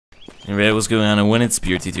Alright, what's going on? And when it's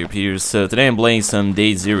Peer-to-Peer Peers. So today I'm playing some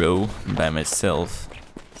DayZERO by myself.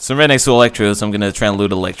 So I'm right next to Electro, so I'm gonna try and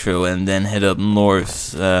loot Electro and then head up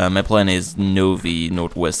north. My plan is Novi,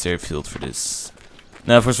 Northwest Airfield for this.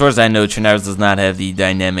 Now, for as far as I know, Chernarus does not have the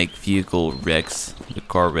dynamic vehicle wrecks, the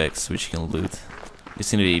car wrecks, which you can loot. They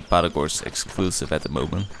seem to be Patagor's exclusive at the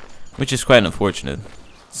moment, which is quite unfortunate.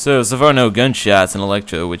 So far no gunshots in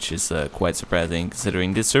Electro, which is quite surprising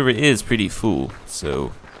considering this server is pretty full.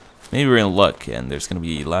 So maybe we're in luck and there's gonna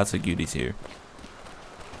be lots of goodies here.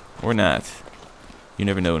 Or not. You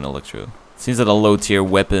never know in Electro. Seems that the low tier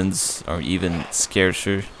weapons are even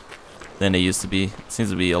scarcer than they used to be. It seems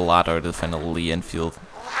to be a lot harder to find a Lee Enfield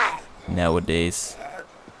nowadays.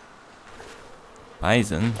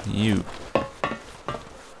 Bison? You.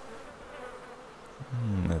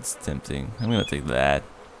 That's tempting. I'm gonna take that.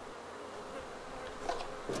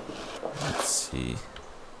 Let's see.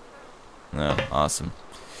 No, awesome.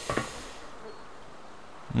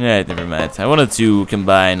 Yeah, never mind. I wanted to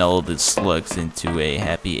combine all the slugs into a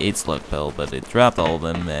happy 8 slug pelt, but it dropped all of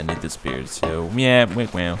them and it disappeared. So, yeah,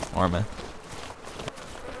 well, Arma.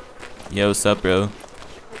 Yo, what's up, bro?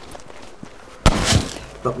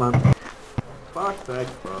 What's up, man? Fuck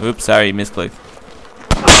that, bro. Oops, sorry, misclicked.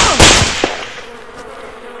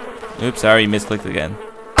 Oops, sorry, misclicked again.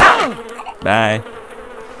 Bye.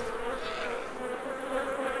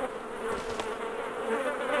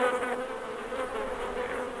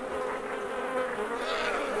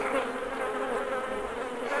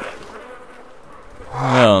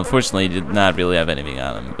 Well, unfortunately, he did not really have anything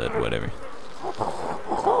on him, but whatever.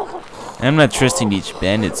 I'm not trusting these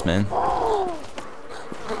bandits, man.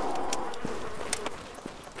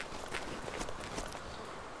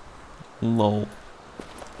 Lol.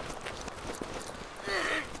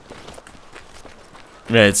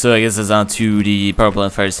 Right, so I guess it's on to the power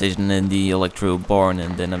plant fire station and the electro barn,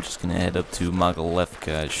 and then I'm just gonna head up to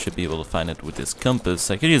Magalevka. I should be able to find it with this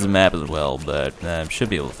compass. I could use a map as well, but I should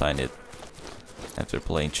be able to find it after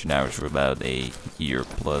playing Chernarus for about a year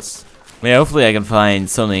plus. Yeah, hopefully I can find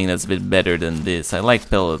something that's a bit better than this. I like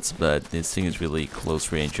pellets, but this thing is really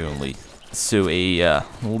close range only. So a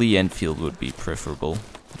Lee Enfield would be preferable,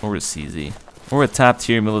 or a CZ, or a top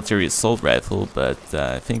tier military assault rifle, but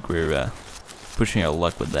I think we're pushing our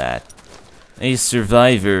luck with that. A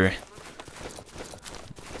survivor.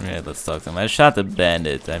 Alright, let's talk to him. I shot the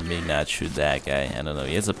bandit. I may not shoot that guy. I don't know.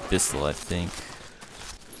 He has a pistol, I think.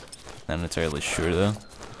 Not entirely sure though.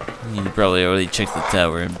 He probably already checked the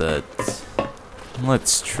tower, but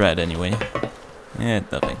let's try it anyway. Yeah,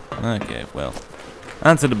 nothing. Okay, well.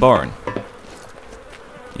 On to the barn.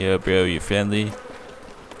 Yo, bro, you friendly?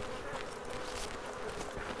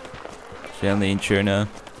 Friendly in Cherna?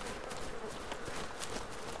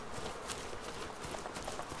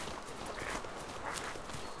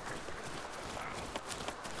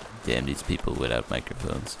 Damn, these people without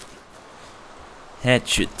microphones.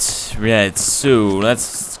 Hatchet. Right, so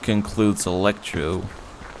that concludes Electro.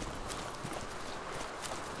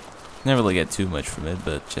 Never really get too much from it,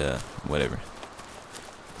 but whatever.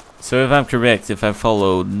 So if I'm correct, if I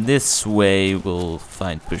follow this way, we'll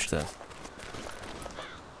find push stuff.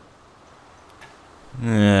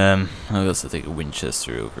 I'll also take a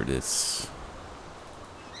Winchester over this.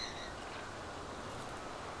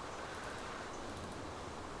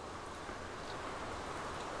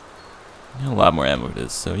 A lot more ammo for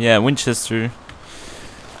this, so yeah, Winchester.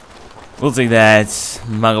 We'll take that.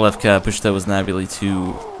 Magalevka push that was not really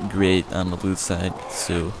too great on the loot side,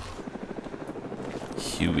 so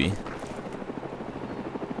Huey.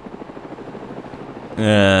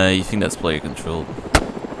 You think that's player controlled?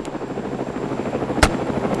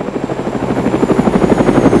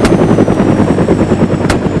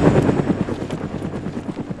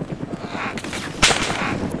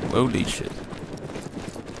 Holy shit.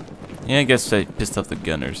 Yeah, I guess I pissed off the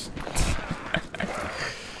gunners.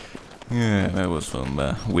 Yeah, that was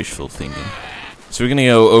some wishful thinking. So we're gonna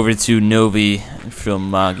go over to Novi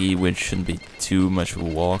from Magi, which shouldn't be too much of a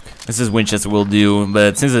walk. This is Winchester will do,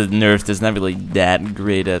 but since it's nerfed, it's not really that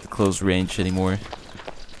great at close range anymore,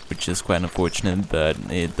 which is quite unfortunate, but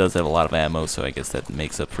it does have a lot of ammo, so I guess that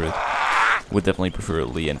makes up for it. Would definitely prefer a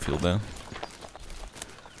Lee Enfield though.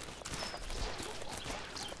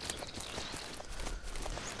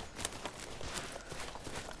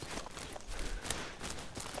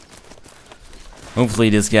 Hopefully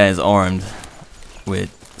this guy is armed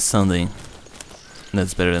with something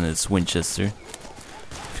that's better than his Winchester.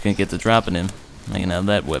 If you can get the drop on him, I can have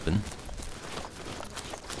that weapon.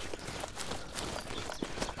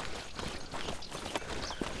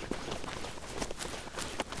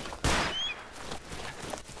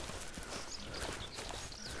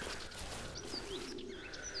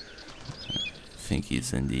 think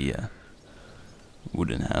he's in the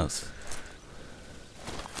wooden house.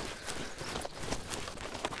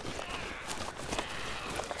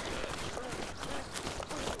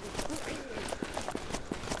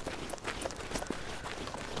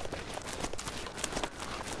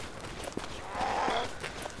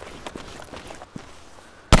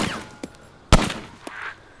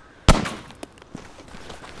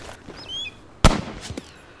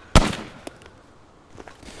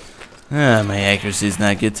 My accuracy's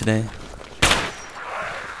not good today.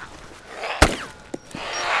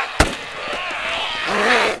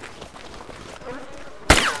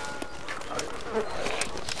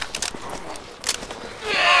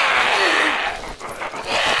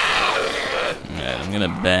 Alright, I'm gonna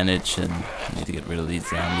bandage and need to get rid of these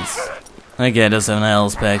zombies. That guy does have an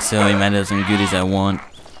health pack, so he might have some goodies I want.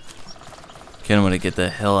 Kinda wanna get the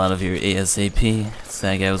hell out of here ASAP.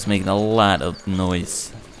 That guy was making a lot of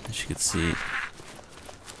noise, as you could see.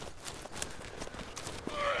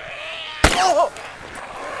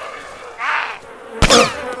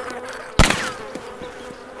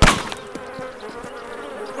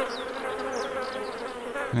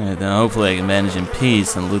 Alright, now hopefully I can manage in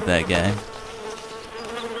peace and loot that guy.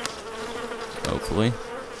 Hopefully.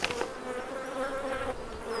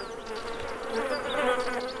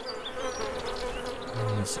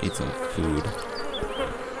 Let's eat some food.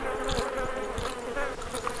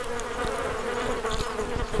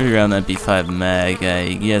 Figure out that MP5 mag.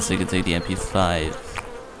 I guess I could take the MP5.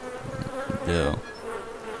 Though.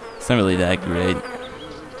 It's not really that great.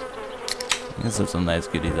 I guess there's some nice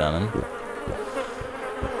goodies on him.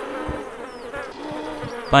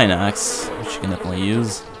 Binox, which you can definitely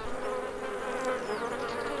use.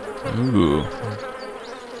 Ooh.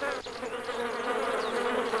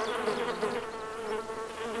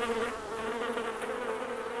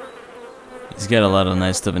 He's got a lot of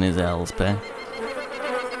nice stuff in his owl's pack.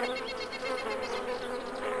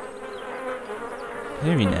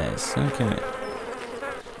 Very nice, okay.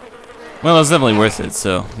 Well, it's definitely worth it,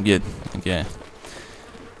 so good, okay.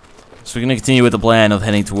 So we're gonna continue with the plan of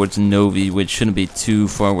heading towards Novi, which shouldn't be too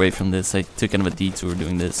far away from this. I took kind of a detour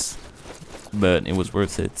doing this, but it was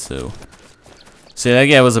worth it, so. So that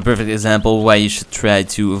guy was a perfect example why you should try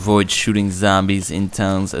to avoid shooting zombies in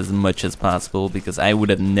towns as much as possible, because I would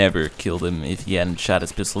have never killed him if he hadn't shot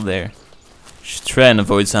his pistol there. You should try and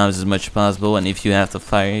avoid zombies as much as possible, and if you have to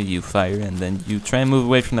fire, you fire, and then you try and move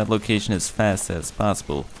away from that location as fast as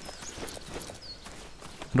possible.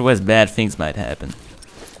 Otherwise, bad things might happen.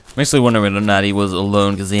 I'm actually wondering whether or not he was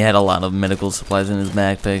alone, because he had a lot of medical supplies in his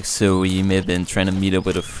backpack, so he may have been trying to meet up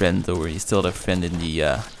with a friend, or he still had a friend in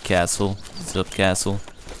the castle, sub-castle,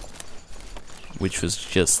 which was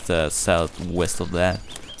just southwest of that.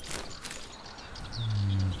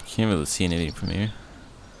 Can't really see anything from here.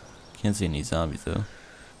 Can't see any zombies though.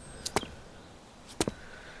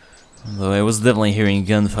 Although I was definitely hearing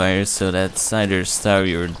gunfire, so that's either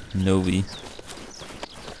Starry or Novi.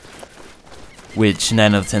 Which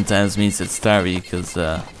 9 out of 10 times means it's Starry, because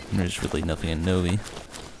there's really nothing in Novi.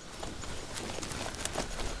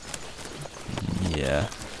 Yeah.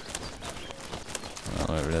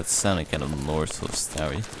 However, that's sounding kind of north of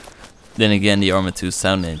Starry. Then again, the Arma 2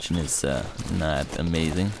 sound engine is not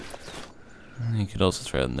amazing. You could also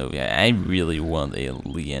try out Novi. I really want a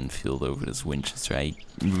Lee Enfield over this Winchester. I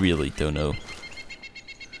really don't know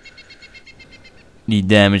the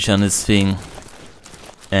damage on this thing.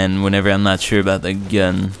 And whenever I'm not sure about the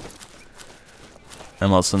gun,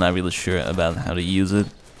 I'm also not really sure about how to use it.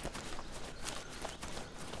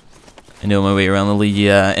 I know my way around the Lee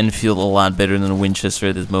Enfield a lot better than the Winchester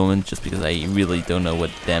at this moment, just because I really don't know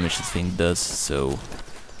what damage this thing does, so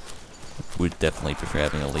would definitely prefer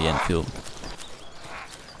having a Lee Enfield.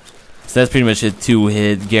 So that's pretty much a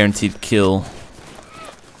 2-hit guaranteed kill.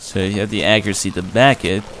 So you have the accuracy to back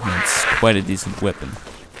it, and it's quite a decent weapon.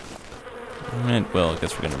 Alright, well, I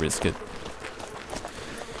guess we're gonna risk it.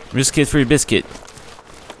 Risk it for your biscuit.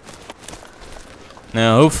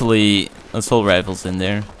 Now, hopefully, assault rifles in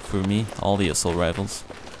there for me. All the assault rifles.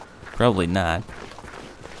 Probably not.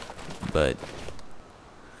 But,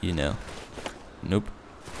 you know. Nope.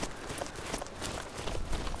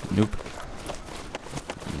 Nope.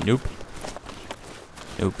 Nope.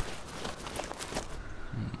 Nope.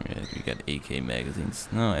 Alright, we got AK magazines.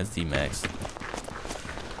 No, SD mags.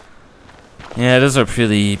 Yeah, those are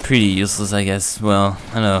pretty useless, I guess. Well,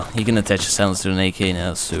 I don't know. You can attach a silencer to an AK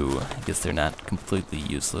now, so I guess they're not completely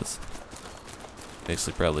useless.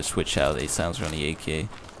 Actually, probably switch out a silencer on the AK.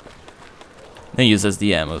 Then use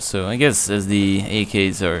SD ammo, so I guess SD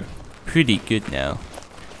AKs are pretty good now.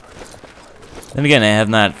 Then again, I have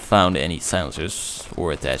not found any silencers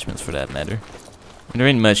or attachments for that matter. There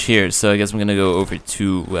ain't much here, so I guess I'm gonna go over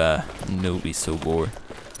to Novi Sobor.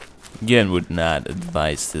 Again, would not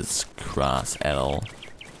advise this cross at all.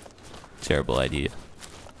 Terrible idea.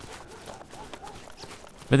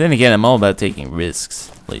 But then again, I'm all about taking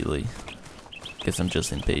risks lately. Guess I'm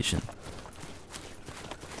just impatient.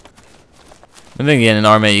 But then again, in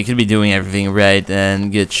Arma, you could be doing everything right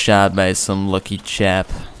and get shot by some lucky chap.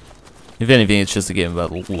 If anything, it's just a game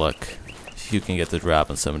about luck. If you can get the drop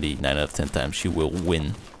on somebody 9 out of 10 times, you will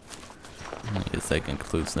win. I guess that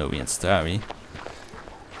concludes Novi and Starry.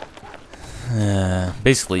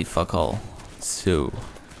 Basically, fuck all. So,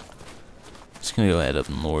 just gonna go head up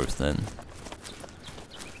north then.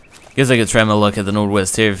 Guess I could try my luck at the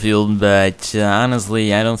Northwest Airfield, but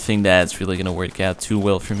honestly, I don't think that's really gonna work out too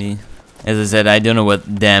well for me. As I said, I don't know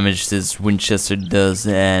what damage this Winchester does,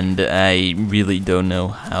 and I really don't know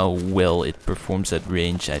how well it performs at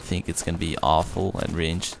range. I think it's gonna be awful at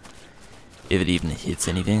range, if it even hits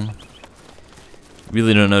anything.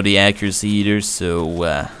 Really don't know the accuracy either,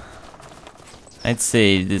 so I'd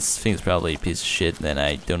say this thing's probably a piece of shit, and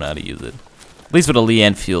I don't know how to use it. At least with a Lee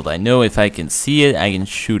Enfield, I know if I can see it, I can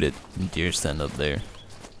shoot it. Deer stand up there.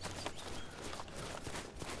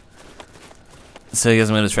 So I guess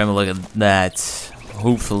I'm gonna try to look at that.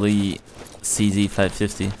 Hopefully, CZ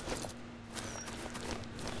 550.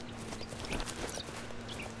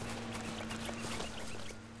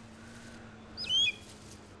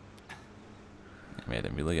 Man,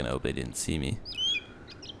 I'm really gonna hope they didn't see me.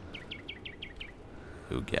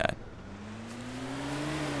 Oh god.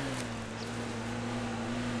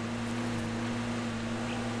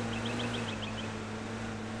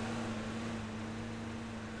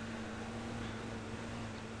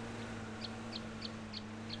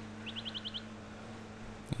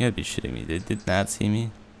 You gotta be shitting me. They did not see me.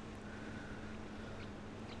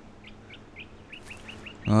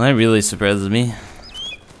 Well, that really surprises me.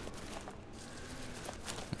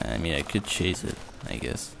 I mean, I could chase it, I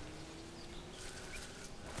guess.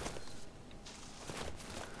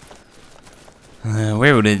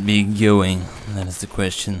 Where would it be going? That is the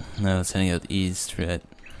question. No, it's heading out east, right?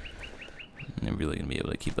 I'm really gonna be able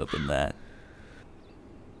to keep up with that.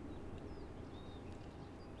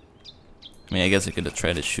 I mean, I guess I could have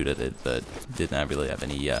tried to shoot at it, but did not really have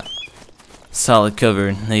any solid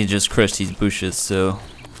cover. They just crushed these bushes, so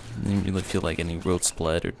I didn't really feel like any road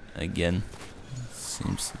splattered again.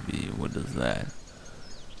 Seems to be, what is that?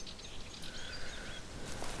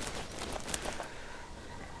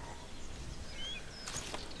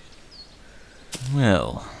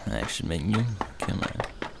 Well, action menu, come on.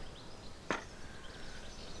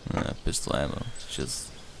 Pistol ammo, it's just...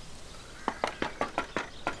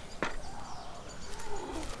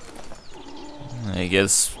 I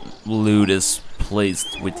guess loot is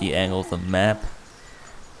placed with the angle of the map.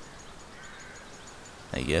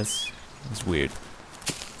 I guess. It's weird.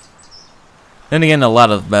 Then again, a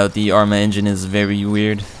lot about the Arma engine is very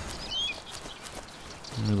weird. It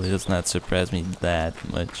really does not surprise me that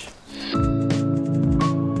much.